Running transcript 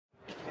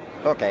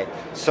Okay,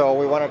 so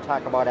we want to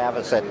talk about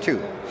Avocet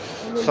 2.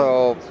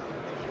 So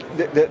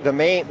the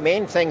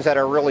main things that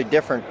are really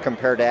different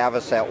compared to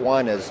Avocet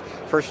 1 is,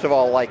 first of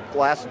all, like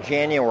last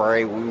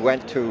January, we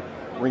went to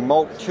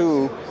Remote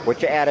 2,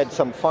 which added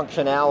some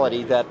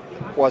functionality that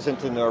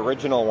wasn't in the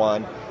original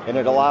one, and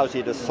it allows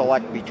you to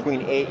select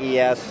between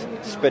AES,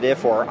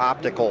 SPDIF, or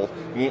optical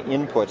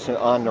inputs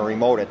on the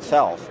remote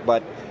itself.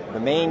 But the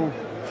main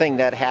thing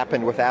that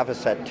happened with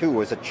Avocet 2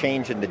 was a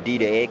change in the D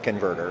to A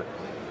converter.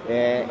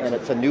 And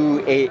it's a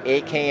new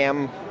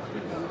AKM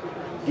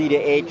D to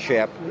A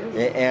chip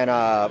and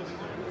a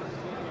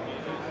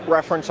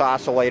reference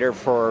oscillator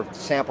for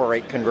sample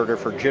rate converter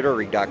for jitter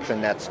reduction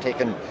that's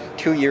taken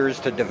 2 years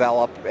to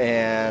develop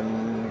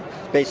and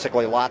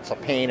basically lots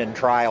of pain and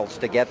trials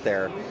to get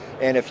there.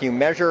 And if you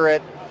measure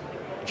it,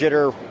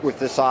 jitter with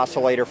this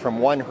oscillator from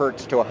 1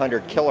 hertz to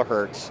 100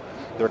 kilohertz,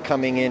 they're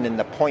coming in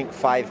the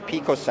 0.5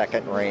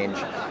 picosecond range.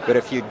 But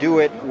if you do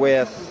it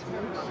with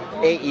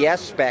AES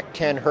spec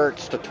 10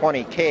 hertz to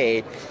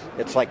 20K,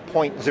 it's like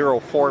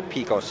 0.04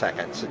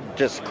 picoseconds.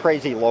 Just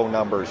crazy low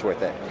numbers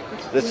with it.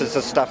 This is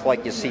the stuff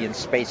like you see in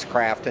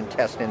spacecraft and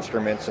test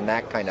instruments and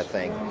that kind of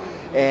thing.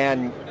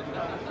 And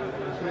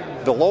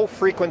the low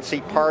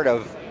frequency part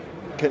of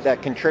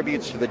that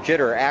contributes to the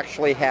jitter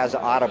actually has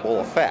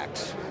audible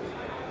effects.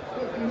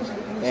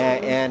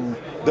 And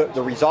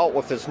the result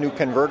with this new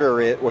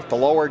converter, with the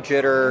lower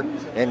jitter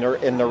and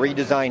the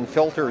redesigned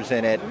filters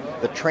in it,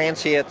 the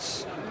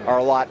transients are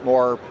a lot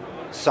more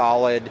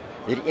solid.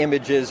 It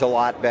images a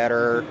lot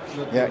better.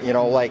 You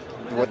know, like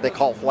what they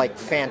call like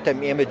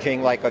phantom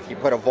imaging, like if you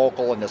put a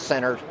vocal in the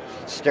center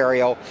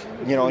stereo,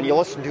 you know, and you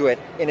listen to it,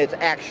 and it's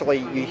actually,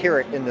 you hear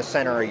it in the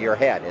center of your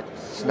head.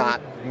 It's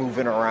not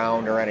moving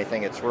around or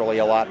anything. It's really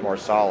a lot more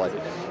solid.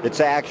 It's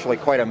actually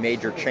quite a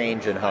major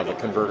change in how the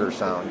converter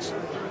sounds.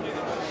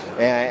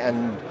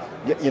 And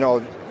you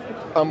know,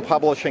 I'm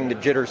publishing the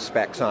jitter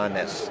specs on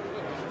this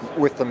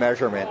with the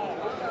measurement.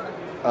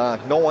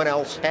 No one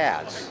else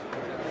has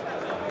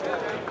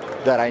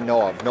that I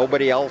know of.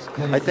 Nobody else.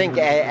 I think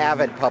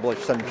Avid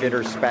published some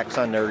jitter specs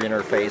on their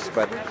interface,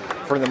 but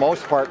for the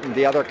most part,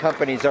 the other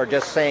companies are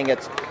just saying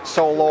it's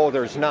so low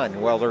there's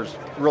none. Well, there's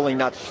really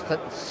not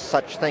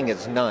such thing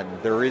as none.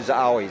 There is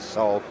always,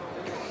 so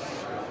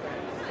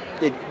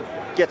it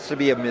gets to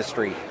be a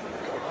mystery.